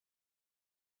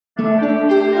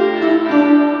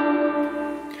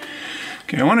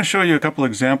Okay, I want to show you a couple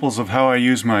examples of how I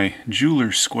use my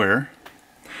jeweler's square.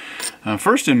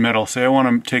 First, in metal, say I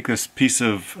want to take this piece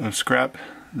of scrap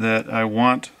that I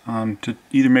want to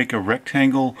either make a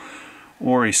rectangle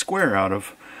or a square out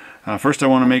of. First, I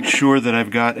want to make sure that I've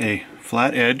got a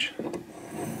flat edge,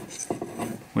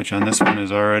 which on this one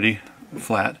is already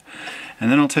flat.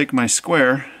 And then I'll take my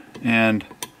square and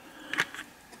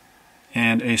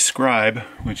a scribe,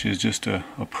 which is just a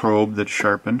probe that's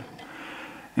sharpened.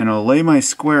 And I'll lay my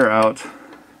square out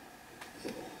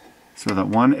so that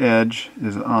one edge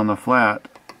is on the flat,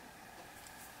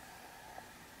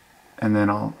 and then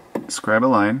I'll scribe a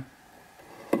line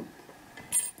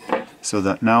so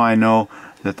that now I know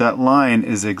that that line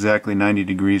is exactly 90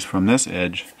 degrees from this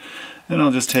edge. Then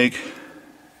I'll just take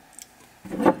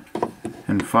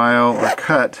and file or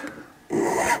cut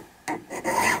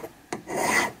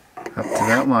up to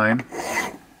that line.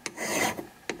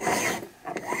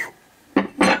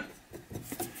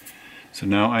 So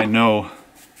now I know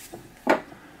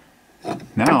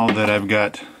that I've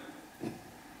got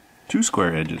two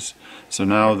square edges. So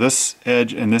now this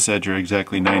edge and this edge are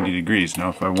exactly 90 degrees. Now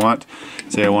if I want,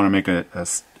 say I want to make a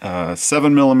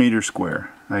 7mm square,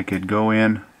 I could go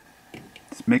in,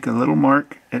 make a little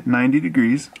mark at 90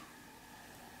 degrees,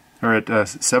 or at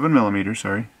 7mm,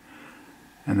 sorry,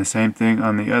 and the same thing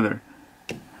on the other.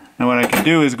 Now what I can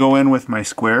do is go in with my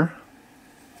square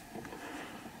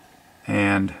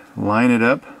and line it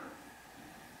up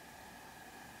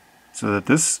so that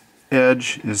this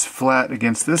edge is flat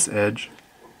against this edge,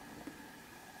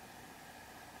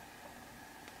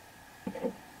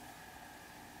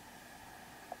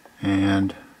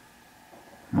 and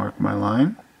mark my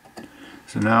line.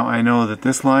 So now I know that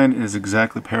this line is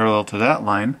exactly parallel to that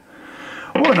line.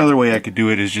 Or another way I could do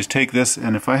it is just take this,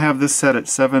 and if I have this set at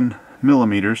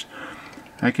 7mm,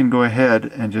 I can go ahead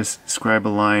and just scribe a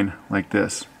line like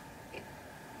this.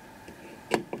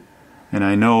 And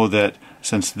I know that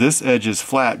since this edge is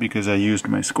flat because I used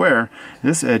my square,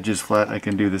 this edge is flat, I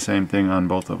can do the same thing on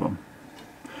both of them.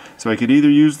 So I could either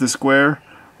use the square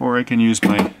or I can use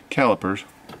my calipers.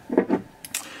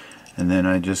 And then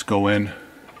I just go in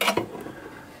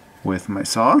with my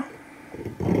saw.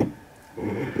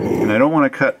 And I don't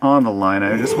want to cut on the line,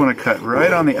 I just want to cut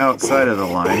right on the outside of the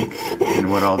line.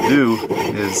 And what I'll do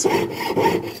is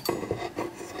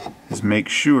make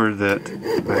sure that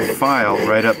I file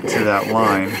right up to that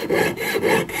line.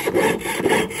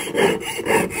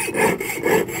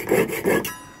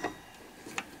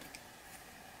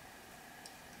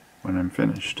 When I'm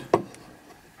finished.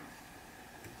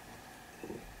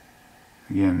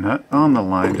 Again, not on the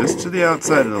line, just to the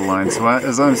outside of the line. So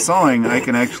as I'm sawing, I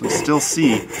can actually still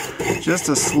see just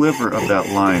a sliver of that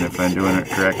line if I'm doing it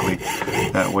correctly.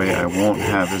 That way I won't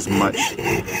have as much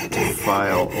to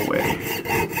file away.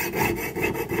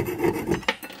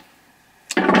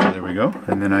 So there we go.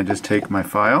 And then I just take my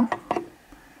file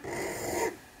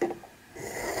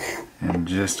and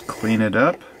just clean it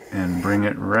up and bring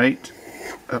it right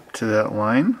up to that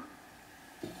line.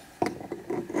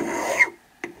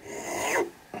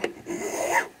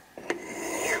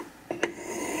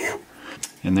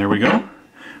 And there we go.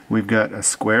 We've got a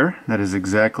square that is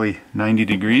exactly 90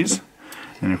 degrees,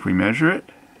 and if we measure it,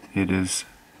 it is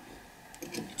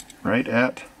right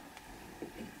at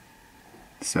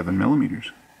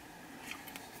 7mm.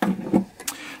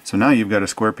 So now you've got a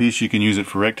square piece. You can use it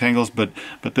for rectangles, but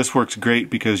this works great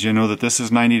because you know that this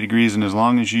is 90 degrees, and as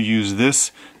long as you use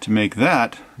this to make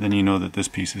that, then you know that this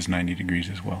piece is 90 degrees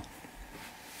as well.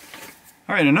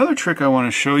 Alright, another trick I want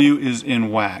to show you is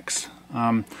in wax.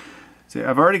 See,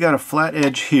 I've already got a flat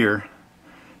edge here,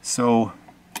 so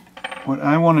what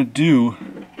I want to do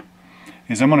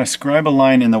is I'm going to scribe a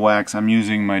line in the wax. I'm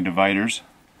using my dividers,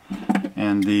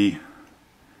 and the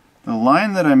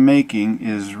line that I'm making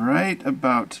is right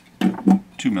about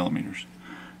 2mm.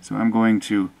 So I'm going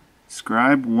to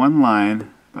scribe one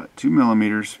line about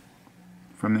 2mm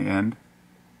from the end.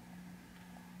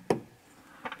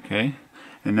 Okay,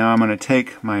 and now I'm going to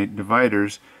take my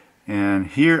dividers, and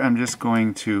here I'm just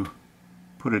going to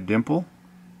put a dimple,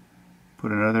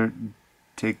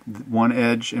 take one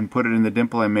edge and put it in the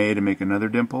dimple I made and make another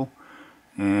dimple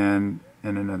and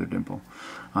another dimple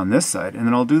on this side. And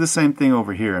then I'll do the same thing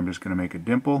over here. I'm just going to make a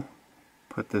dimple,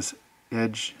 put this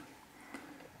edge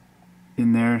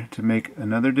in there to make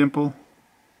another dimple,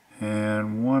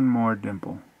 and one more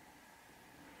dimple.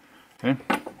 Okay,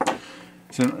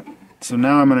 so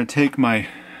now I'm going to take my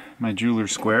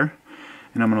jeweler's square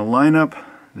and I'm going to line up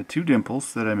the two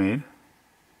dimples that I made.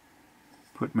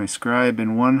 Put my scribe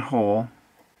in one hole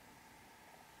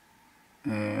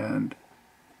and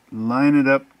line it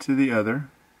up to the other.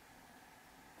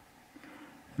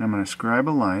 And I'm going to scribe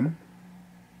a line.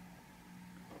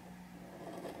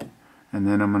 And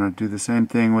then I'm going to do the same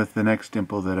thing with the next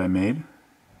dimple that I made.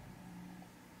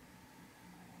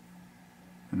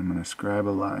 And I'm going to scribe a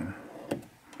line.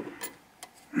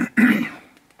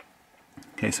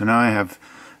 Okay, so now I have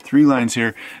 3 lines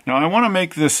here. Now I want to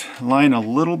make this line a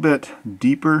little bit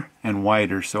deeper and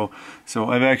wider. So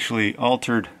I've actually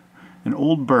altered an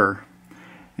old burr.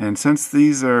 And since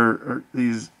these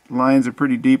lines are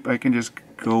pretty deep, I can just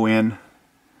go in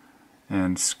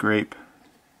and scrape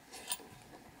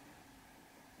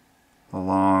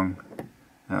along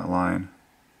that line.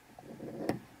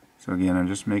 So again, I'm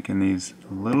just making these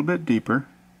a little bit deeper.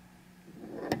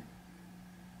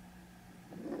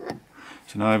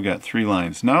 So now I've got 3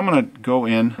 lines. Now I'm going to go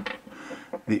in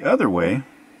the other way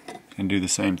and do the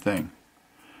same thing.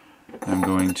 I'm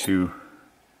going to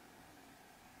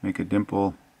make a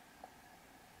dimple.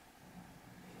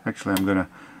 Actually, I'm going to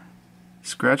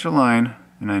scratch a line,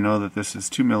 and I know that this is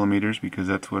 2 millimeters because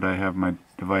that's what I have my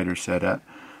divider set at.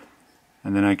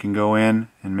 And then I can go in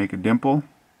and make a dimple,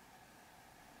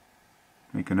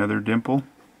 make another dimple,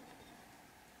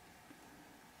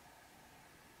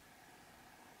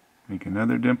 make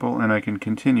another dimple, and I can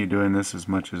continue doing this as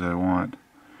much as I want.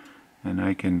 And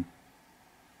I can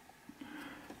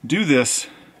do this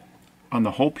on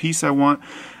the whole piece I want.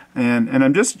 And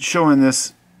I'm just showing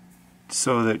this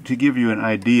so that to give you an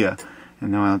idea.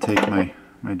 And now I'll take my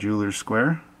jeweler's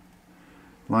square,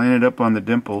 line it up on the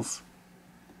dimples,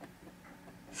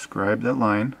 scribe that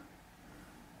line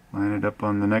it up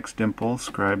on the next dimple,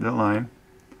 scribe that line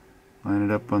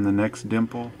it up on the next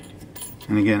dimple.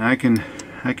 And again, I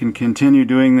can continue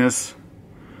doing this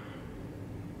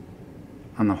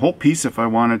on the whole piece if I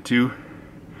wanted to.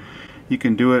 You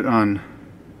can do it on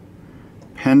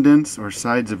pendants or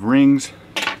sides of rings.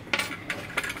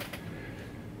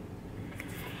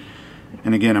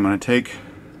 And again, I'm going to take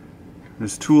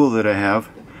this tool that I have,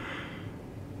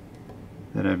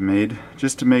 that I've made,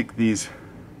 just to make these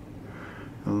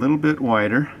a little bit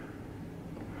wider,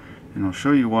 and I'll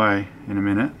show you why in a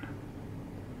minute.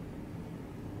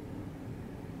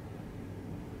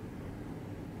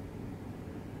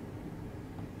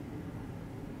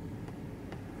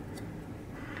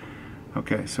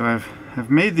 Okay, so I've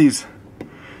made these.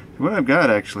 What I've got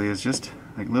actually is just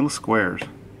like little squares.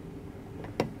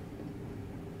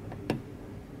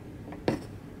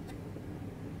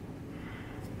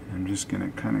 I'm just going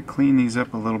to kind of clean these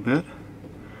up a little bit,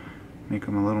 make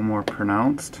them a little more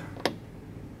pronounced.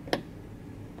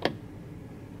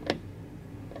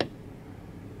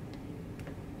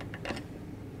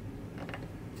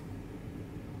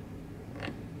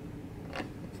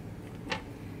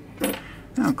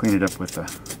 Now I'll clean it up with a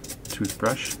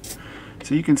toothbrush.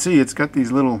 So you can see it's got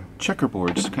these little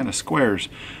checkerboards, kind of squares,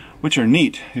 which are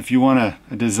neat if you want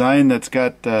a design that's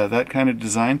got that kind of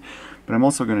design. But I'm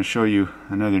also going to show you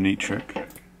another neat trick.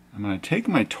 I'm going to take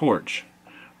my torch,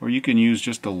 or you can use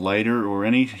just a lighter or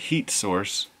any heat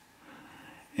source,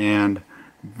 and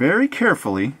very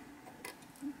carefully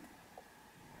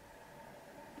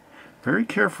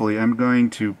I'm going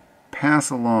to pass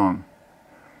along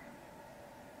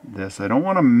this. I don't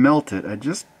want to melt it. I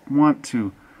just want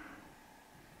to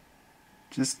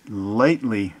just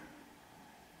lightly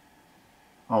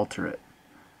alter it.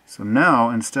 So now,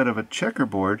 instead of a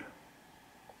checkerboard,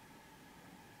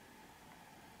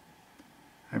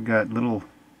 I've got little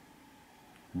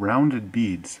rounded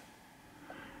beads.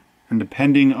 And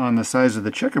depending on the size of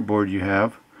the checkerboard you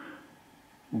have,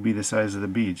 will be the size of the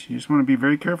beads. You just want to be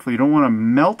very careful. You don't want to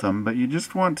melt them, but you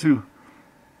just want to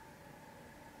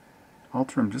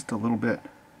alter them just a little bit.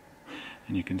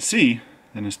 And you can see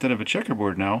that instead of a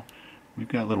checkerboard now, we've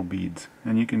got little beads.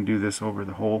 And you can do this over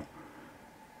the whole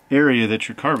area that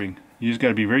you're carving. You just got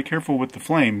to be very careful with the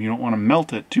flame. You don't want to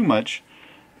melt it too much,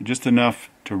 just enough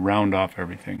to round off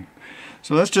everything.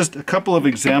 So that's just a couple of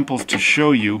examples to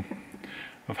show you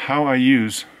of how I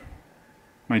use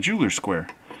my jeweler's square.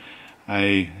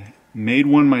 I made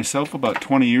one myself about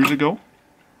 20 years ago,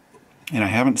 and I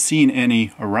haven't seen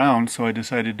any around, so I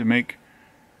decided to make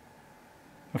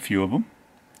a few of them.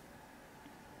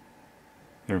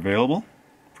 They're available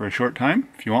for a short time.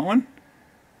 If you want one,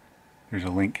 there's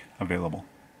a link available.